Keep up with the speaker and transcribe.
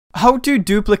how to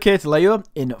duplicate layer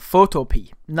in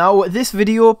Photopea. Now this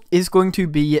video is going to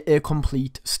be a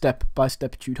complete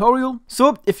step-by-step tutorial,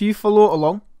 so if you follow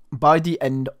along, by the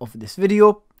end of this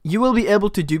video, you will be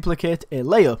able to duplicate a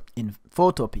layer in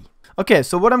Photopea. Okay,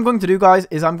 so what I'm going to do, guys,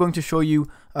 is I'm going to show you,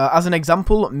 as an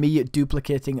example, me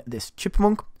duplicating this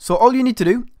chipmunk. So all you need to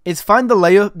do is find the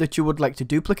layer that you would like to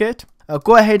duplicate.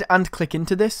 Go ahead and click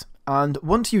into this, and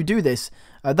once you do this,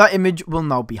 that image will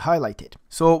now be highlighted.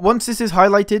 So once this is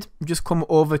highlighted, just come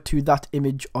over to that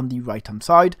image on the right hand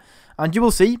side, and you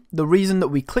will see the reason that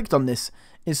we clicked on this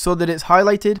is so that it's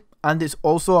highlighted, and it's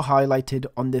also highlighted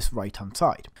on this right hand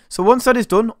side. So once that is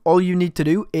done, all you need to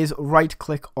do is right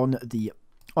click on the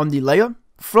layer.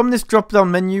 From this drop down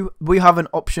menu, we have an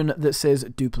option that says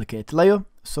duplicate layer.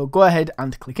 So go ahead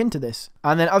and click into this.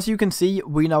 And then as you can see,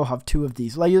 we now have two of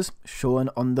these layers shown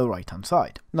on the right hand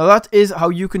side. Now that is how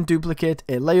you can duplicate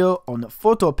a layer on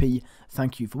Photopea.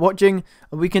 Thank you for watching.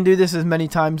 We can do this as many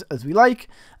times as we like.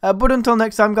 But until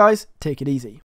next time, guys, take it easy.